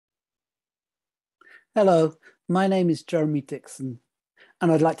Hello, my name is Jeremy Dixon,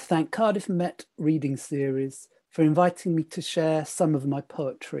 and I'd like to thank Cardiff Met Reading Series for inviting me to share some of my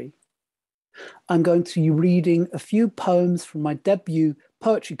poetry. I'm going to be reading a few poems from my debut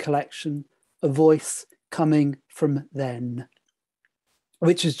poetry collection, A Voice Coming From Then,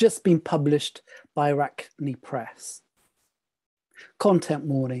 which has just been published by Arachne Press. Content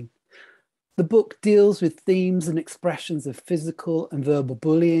warning. The book deals with themes and expressions of physical and verbal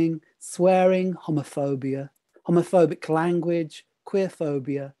bullying, swearing, homophobia, homophobic language,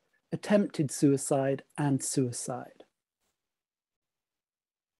 queerphobia, attempted suicide, and suicide.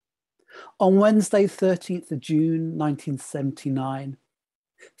 On Wednesday, 13th of June, 1979,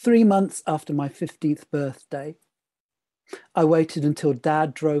 3 months after my 15th birthday, I waited until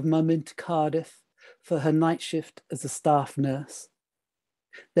Dad drove Mum into Cardiff for her night shift as a staff nurse,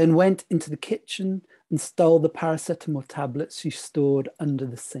 then went into the kitchen and stole the paracetamol tablets she stored under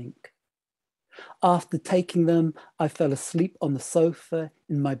the sink. After taking them, I fell asleep on the sofa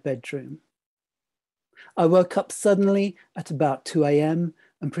in my bedroom. I woke up suddenly at about 2 a.m.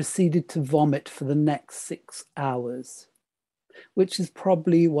 and proceeded to vomit for the next 6 hours, which is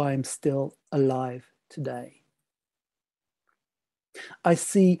probably why I'm still alive today. I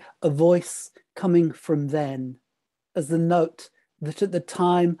see a voice coming from then as the note that at the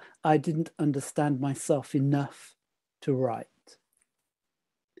time I didn't understand myself enough to write.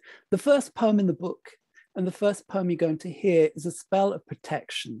 The first poem in the book and the first poem you're going to hear is a spell of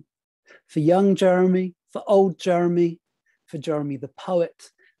protection for young Jeremy, for old Jeremy, for Jeremy the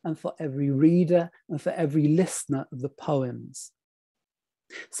poet, and for every reader and for every listener of the poems.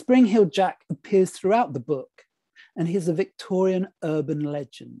 Spring Hill Jack appears throughout the book, and he's a Victorian urban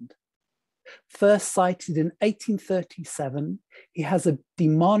legend. First sighted in 1837, he has a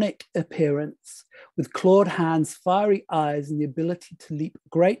demonic appearance with clawed hands, fiery eyes, and the ability to leap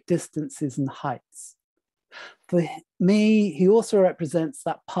great distances and heights. For me, he also represents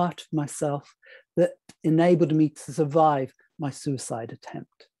that part of myself that enabled me to survive my suicide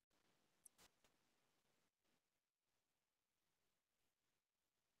attempt.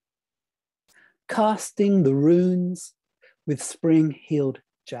 Casting the runes with spring-heeled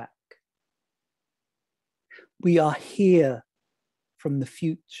Jack. We are here from the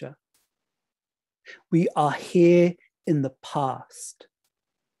future. We are here in the past.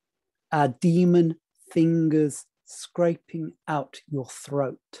 Our demon fingers scraping out your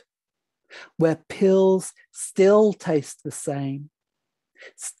throat, where pills still taste the same,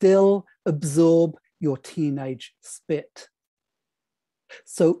 still absorb your teenage spit.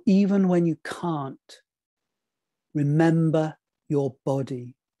 So even when you can't, remember your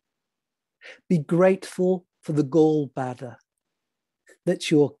body. Be grateful for the gallbladder, that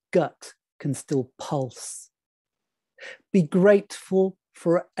your gut can still pulse. Be grateful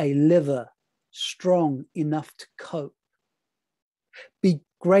for a liver strong enough to cope. Be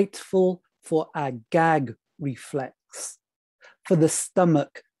grateful for our gag reflex, for the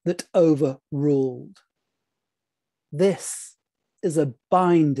stomach that overruled. This is a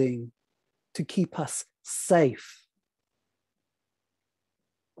binding to keep us safe.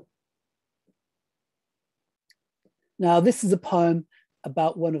 Now, this is a poem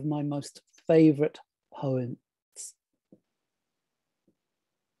about one of my most favorite poets,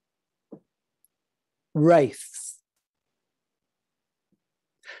 wraiths.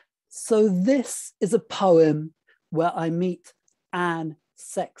 So this is a poem where I meet Anne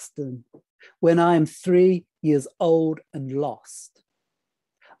Sexton when I am 3 years old and lost.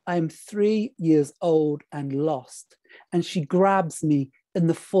 I am 3 years old and lost, and she grabs me in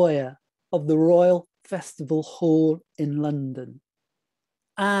the foyer of the Royal Festival Hall in London.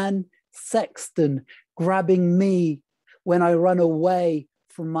 Anne Sexton grabbing me when I run away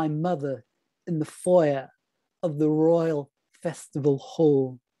from my mother in the foyer of the Royal Festival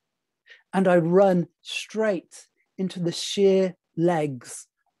Hall. And I run straight into the sheer legs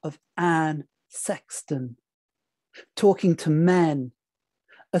of Anne Sexton, talking to men,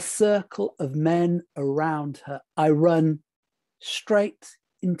 a circle of men around her. I run straight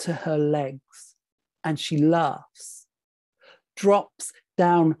into her legs, and she laughs, drops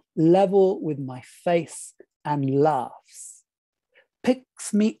down level with my face and laughs,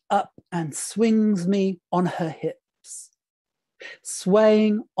 picks me up and swings me on her hips,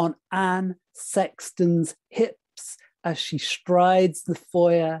 swaying on Anne Sexton's hips as she strides the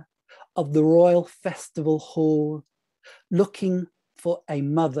foyer of the Royal Festival Hall, looking for a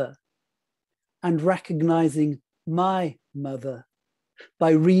mother and recognizing my mother by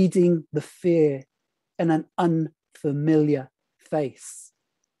reading the fear in an unfamiliar face.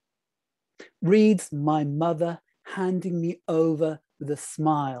 Reads my mother handing me over with a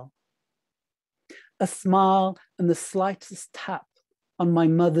smile. a smile and the slightest tap on my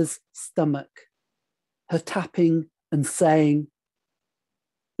mother's stomach, her tapping and saying,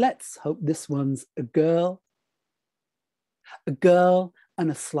 let's hope this one's a girl. A girl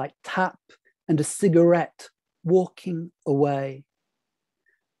and a slight tap and a cigarette walking away.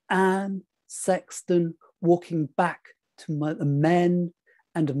 Anne Sexton walking back to the men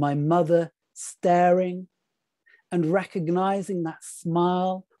and my mother staring and recognizing that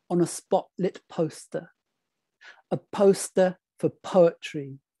smile on a spotlit poster, a poster for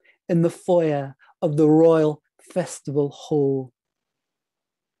poetry in the foyer of the Royal Festival Hall.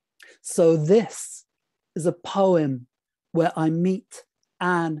 So this is a poem where I meet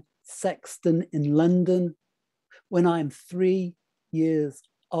Anne Sexton in London when I'm 3 years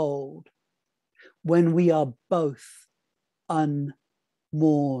old, when we are both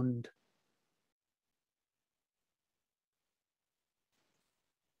unmourned.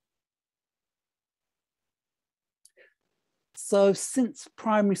 So since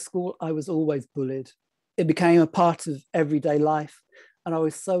primary school, I was always bullied. It became a part of everyday life, and I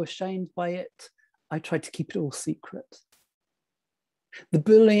was so ashamed by it, I tried to keep it all secret. The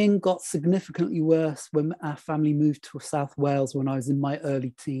bullying got significantly worse when our family moved to South Wales when I was in my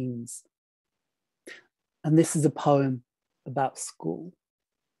early teens. And this is a poem about school.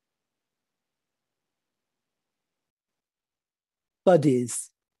 Buddies.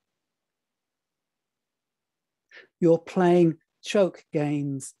 You're playing choke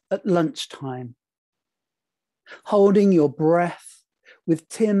games at lunchtime, holding your breath with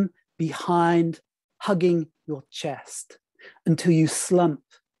Tim behind, hugging your chest until you slump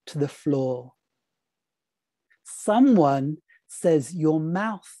to the floor. Someone says your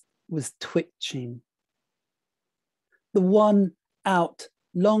mouth was twitching. The one out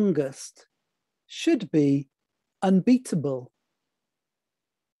longest should be unbeatable.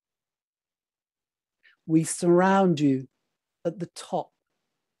 We surround you at the top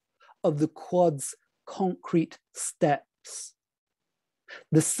of the quad's concrete steps,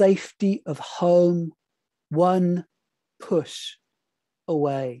 the safety of home, one push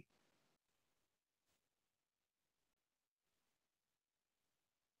away.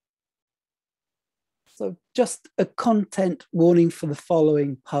 So just a content warning for the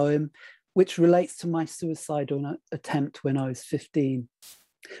following poem, which relates to my suicidal attempt when I was 15,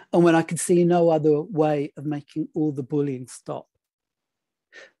 and when I could see no other way of making all the bullying stop.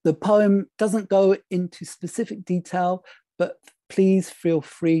 The poem doesn't go into specific detail, but please feel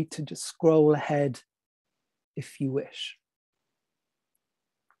free to just scroll ahead if you wish.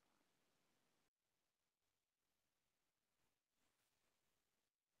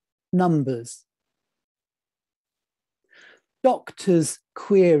 Numbers. Doctors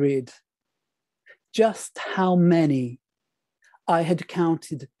queried just how many I had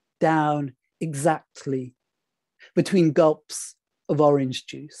counted down exactly between gulps of orange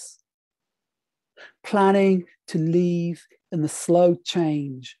juice, planning to leave in the slow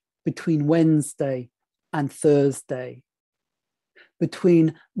change between Wednesday and Thursday,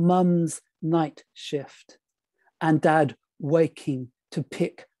 between mum's night shift and dad waking to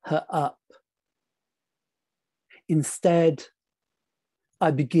pick her up. Instead,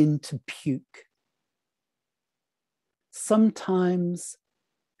 I begin to puke. Sometimes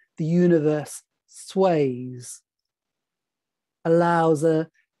the universe sways, allows a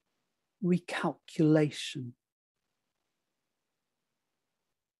recalculation.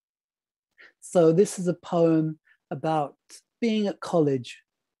 So this is a poem about being at college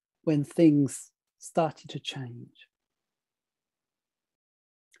when things started to change.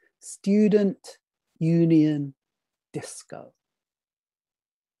 Student union disco.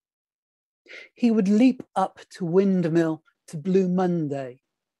 He would leap up to Windmill to Blue Monday,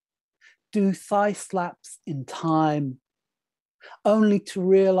 do thigh slaps in time, only to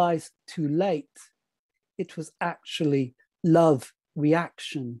realize too late it was actually love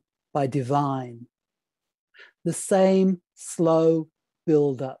reaction by Divine. The same slow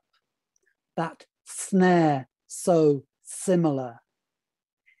build-up, that snare so similar.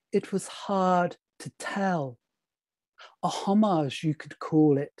 It was hard to tell. A homage, you could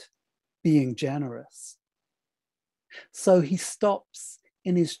call it, being generous. So he stops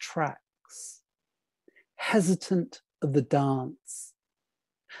in his tracks, hesitant of the dance,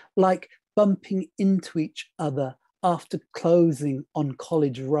 like bumping into each other after closing on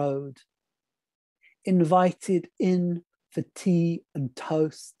College Road, invited in for tea and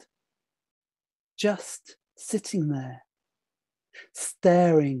toast, just sitting there,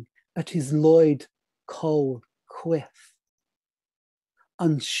 staring at his Lloyd Cole quiff,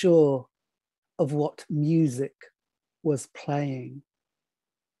 unsure of what music was playing.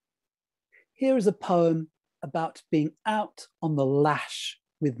 Here is a poem about being out on the lash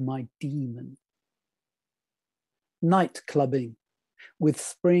with my demon. Night clubbing with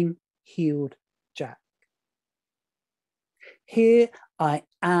spring-heeled Jack. Here I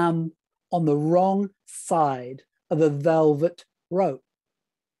am on the wrong side of a velvet rope.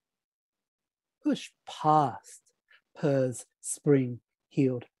 Push past, purrs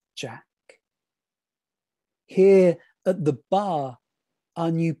spring-heeled Jack. Here at the bar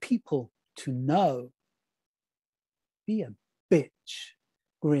are new people to know. Be a bitch,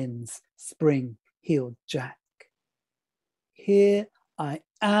 grins spring-heeled Jack. Here I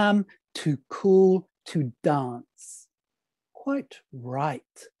am too cool to dance. Quite right,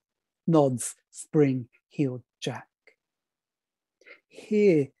 nods spring-heeled Jack.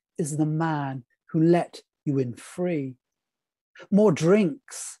 Here is the man who let you in free. More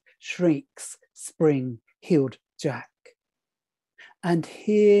drinks, shrieks spring-heeled Jack. And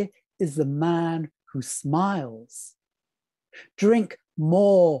here is the man who smiles. Drink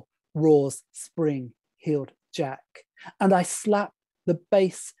more, roars spring-heeled Jack. And I slap the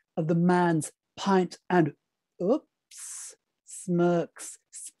base of the man's pint and oops, smirks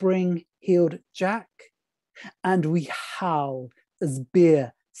spring-heeled Jack. And we howl as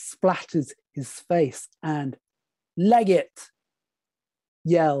beer splatters his face and leg it,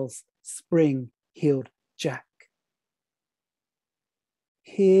 yells spring-heeled Jack.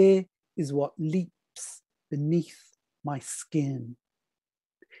 Here is what leaps beneath my skin.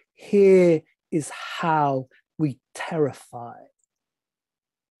 Here is how we terrify.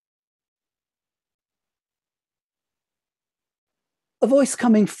 A voice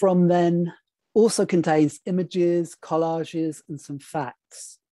coming from then also contains images, collages, and some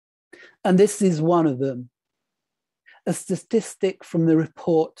facts. And this is one of them. A statistic from the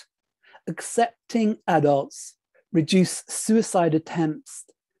report, Accepting Adults Reduce Suicide Attempts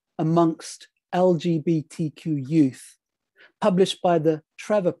Amongst LGBTQ Youth, published by the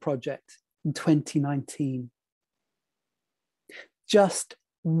Trevor Project in 2019. Just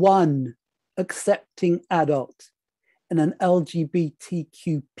one accepting adult in an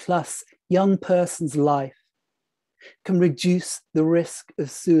LGBTQ plus young person's life can reduce the risk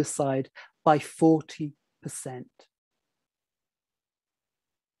of suicide by 40%.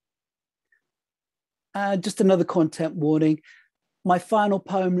 Just another content warning. My final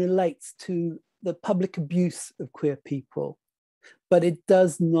poem relates to the public abuse of queer people, but it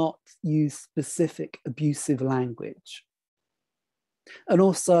does not use specific abusive language. And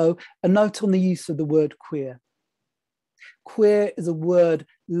also a note on the use of the word queer. Queer is a word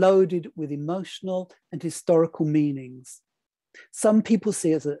loaded with emotional and historical meanings. Some people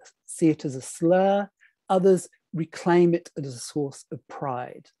see it as a slur, others reclaim it as a source of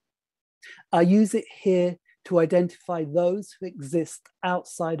pride. I use it here to identify those who exist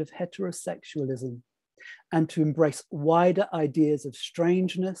outside of heterosexualism and to embrace wider ideas of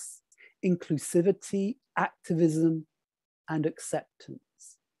strangeness, inclusivity, activism, and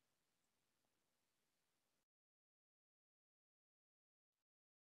acceptance.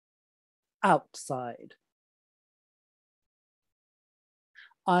 Outside.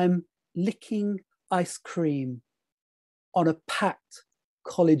 I'm licking ice cream on a packed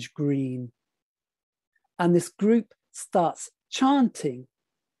college green, and this group starts chanting,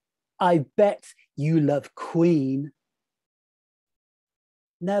 "I bet you love Queen,"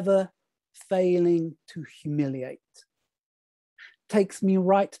 never failing to humiliate. Takes me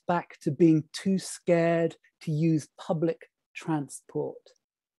right back to being too scared to use public transport.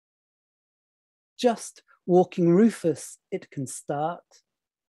 Just walking Rufus, it can start.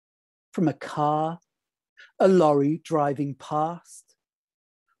 From a car, a lorry driving past,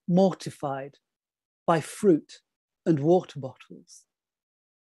 mortified by fruit and water bottles.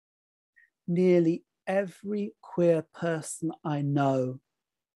 Nearly every queer person I know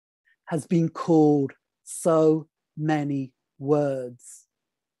has been called so many words.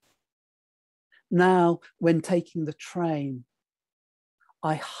 Now, when taking the train,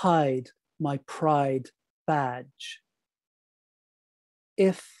 I hide my pride badge.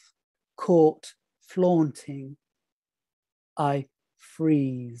 If caught flaunting, I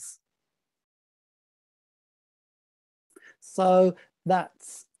freeze. So that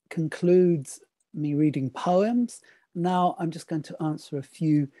concludes me reading poems. Now I'm just going to answer a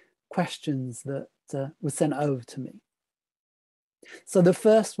few questions that were sent over to me. So the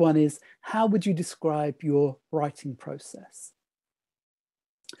first one is, how would you describe your writing process?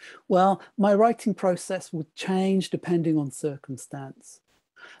 Well, my writing process will change depending on circumstance.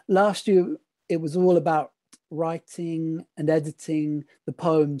 Last year, it was all about writing and editing the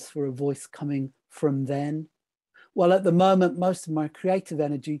poems for a voice coming from then. Well, at the moment, most of my creative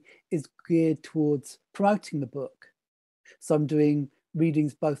energy is geared towards promoting the book. So I'm doing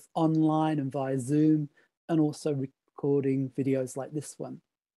readings both online and via Zoom, and also recording videos like this one.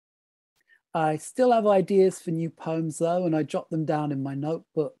 I still have ideas for new poems though, and I jot them down in my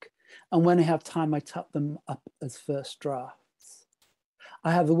notebook. And when I have time, I tuck them up as first drafts.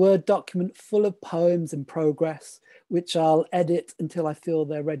 I have a Word document full of poems in progress, which I'll edit until I feel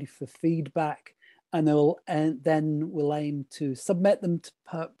they're ready for feedback, and then we'll aim to submit them to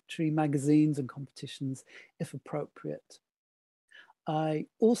poetry magazines and competitions if appropriate. I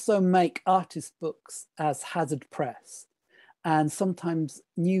also make artist books as Hazard Press, and sometimes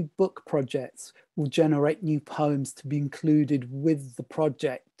new book projects will generate new poems to be included with the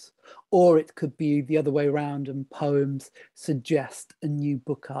project, or it could be the other way around and poems suggest a new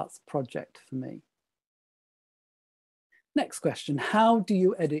book arts project for me. Next question, how do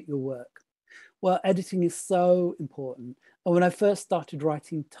you edit your work? Well, editing is so important. And when I first started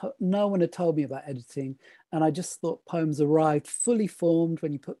writing, no one had told me about editing. And I just thought poems arrived fully formed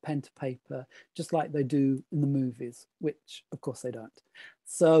when you put pen to paper, just like they do in the movies, which of course they don't.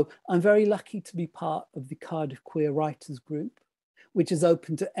 So I'm very lucky to be part of the Cardiff Queer Writers Group, which is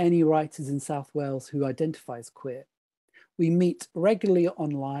open to any writers in South Wales who identify as queer. We meet regularly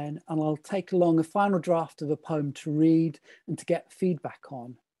online, and I'll take along a final draft of a poem to read and to get feedback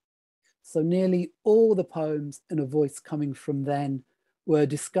on. So nearly all the poems and a voice coming from then were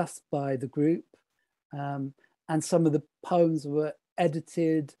discussed by the group, and some of the poems were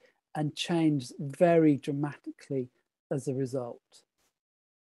edited and changed very dramatically as a result.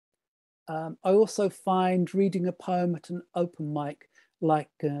 I also find reading a poem at an open mic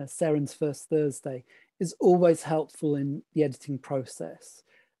like Seren's First Thursday is always helpful in the editing process,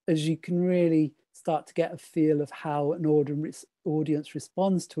 as you can really start to get a feel of how an audience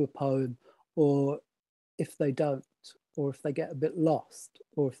responds to a poem, or if they don't, or if they get a bit lost,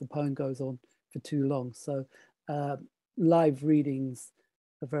 or if the poem goes on for too long. So live readings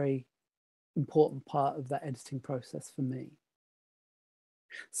are a very important part of that editing process for me.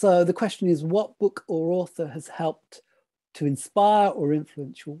 So the question is, what book or author has helped to inspire or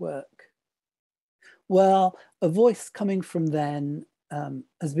influence your work? Well, a voice coming from then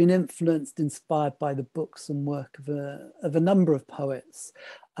has been influenced, inspired by the books and work of a number of poets.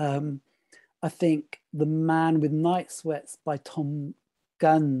 I think The Man with Night Sweats by Tom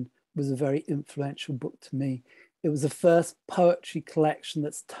Gunn was a very influential book to me. It was the first poetry collection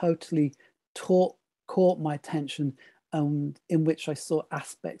that's totally caught my attention, and in which I saw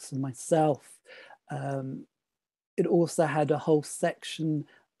aspects of myself. It also had a whole section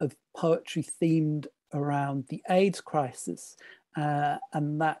of poetry themed around the AIDS crisis,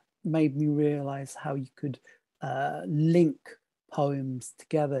 and that made me realize how you could link poems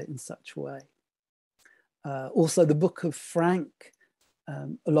together in such a way. Also, the Book of Frank,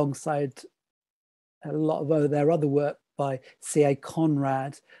 alongside a lot of their other work by C.A.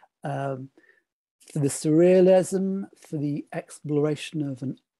 Conrad, for the surrealism, for the exploration of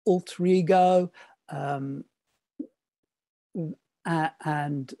an alter ego, and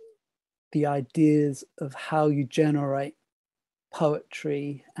the ideas of how you generate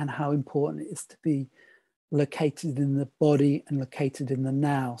poetry and how important it is to be located in the body and located in the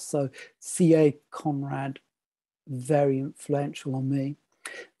now. So C.A. Conrad, very influential on me.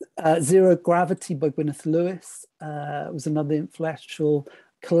 Zero Gravity by Gwyneth Lewis was another influential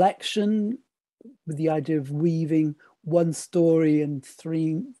collection, with the idea of weaving one story and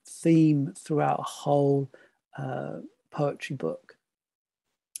theme throughout a whole poetry book.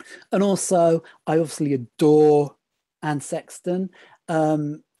 And also, I obviously adore Anne Sexton.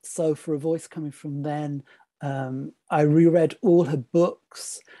 So for a voice coming from then, I reread all her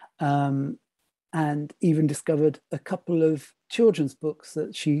books, and even discovered a couple of children's books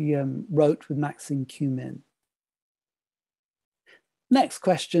that she wrote with Maxine Cumin. Next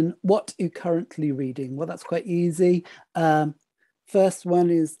question, what are you currently reading? Well, that's quite easy. First one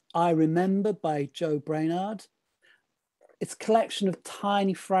is I Remember by Joe Brainard. It's a collection of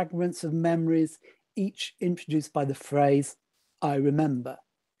tiny fragments of memories, each introduced by the phrase, I remember.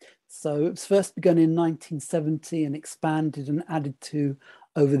 So it was first begun in 1970 and expanded and added to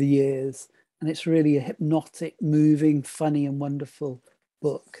over the years. And it's really a hypnotic, moving, funny, and wonderful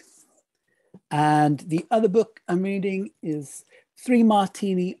book. And the other book I'm reading is 3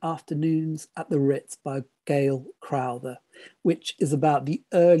 Martini Afternoons at the Ritz by Gail Crowther, which is about the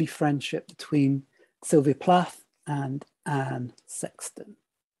early friendship between Sylvia Plath and Anne Sexton.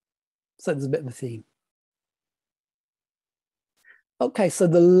 So there's a bit of a theme. Okay, so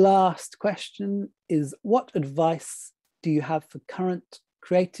the last question is, what advice do you have for current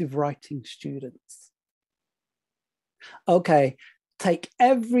creative writing students? Okay, take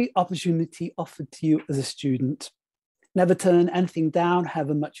every opportunity offered to you as a student. Never turn anything down,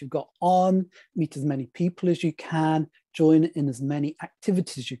 however much you've got on. Meet as many people as you can. Join in as many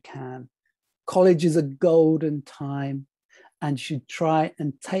activities as you can. College is a golden time, and you should try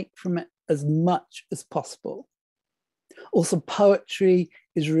and take from it as much as possible. Also, poetry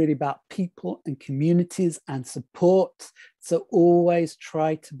is really about people and communities and support. So always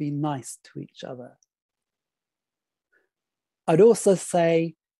try to be nice to each other. I'd also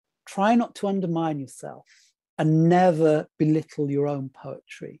say, try not to undermine yourself and never belittle your own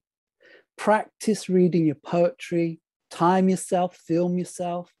poetry. Practice reading your poetry, time yourself, film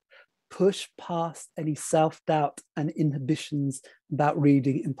yourself, push past any self-doubt and inhibitions about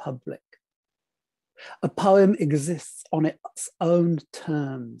reading in public. A poem exists on its own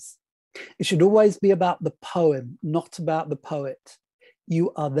terms. It should always be about the poem, not about the poet.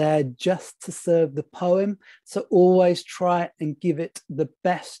 You are there just to serve the poem, so always try and give it the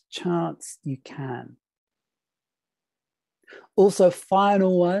best chance you can. Also,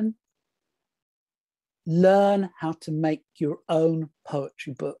 final one, learn how to make your own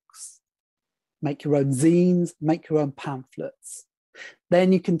poetry books. Make your own zines, make your own pamphlets.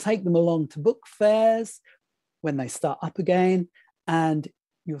 Then you can take them along to book fairs when they start up again, and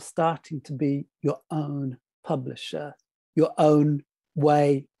you're starting to be your own publisher, your own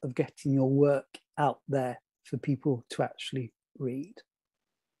way of getting your work out there for people to actually read.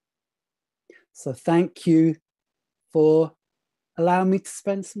 So thank you for allowing me to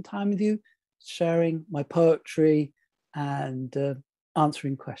spend some time with you, sharing my poetry and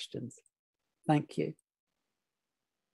answering questions. Thank you.